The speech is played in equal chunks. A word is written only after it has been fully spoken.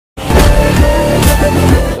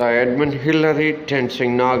Edmund, Hillary,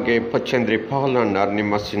 Tenzing Norgay, Pachendri Pal and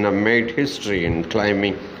Arunima SINHA made history in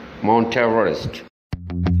climbing Mount Everest.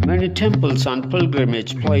 Many temples and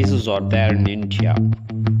pilgrimage places are there in India.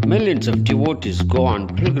 Millions of devotees go on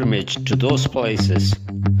pilgrimage to those places.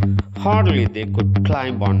 Hardly they could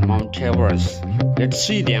climb on Mount Everest. Let's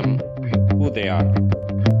see them, who they are.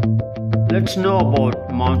 Let's know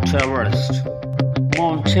about Mount Everest.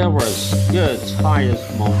 Mount Everest, Earth's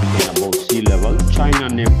highest mountain above sea level.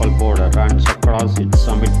 China-Nepal border runs across its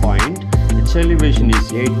summit point. Its elevation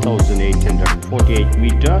is 8,848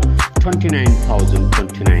 meters,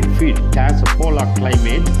 29,029 feet. It has a polar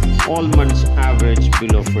climate. All months average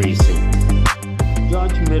below freezing.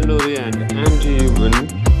 George Mallory and Andy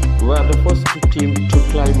Edmund were the first team to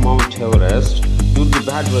climb Mount Everest. Due to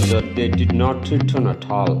bad weather, they did not return at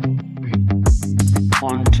all.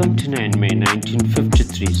 On 29 May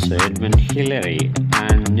 1953, Sir Edmund, Hillary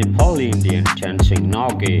and Nepali Indian Tenzing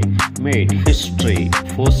Norgay made history,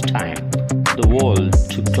 first time the world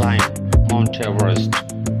to climb Mount Everest.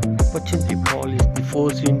 Pachendri Pal is the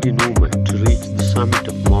first Indian woman to reach the summit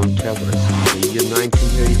of Mount Everest in the year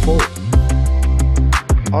 1984.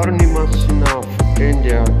 Arunima SINHA of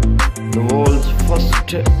India, the world's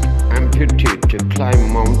first amputee to climb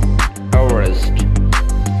Mount Everest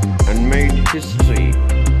and made history.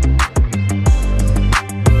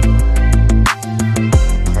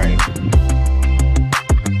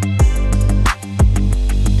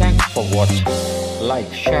 Thanks for watching.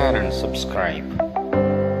 Like, share and subscribe.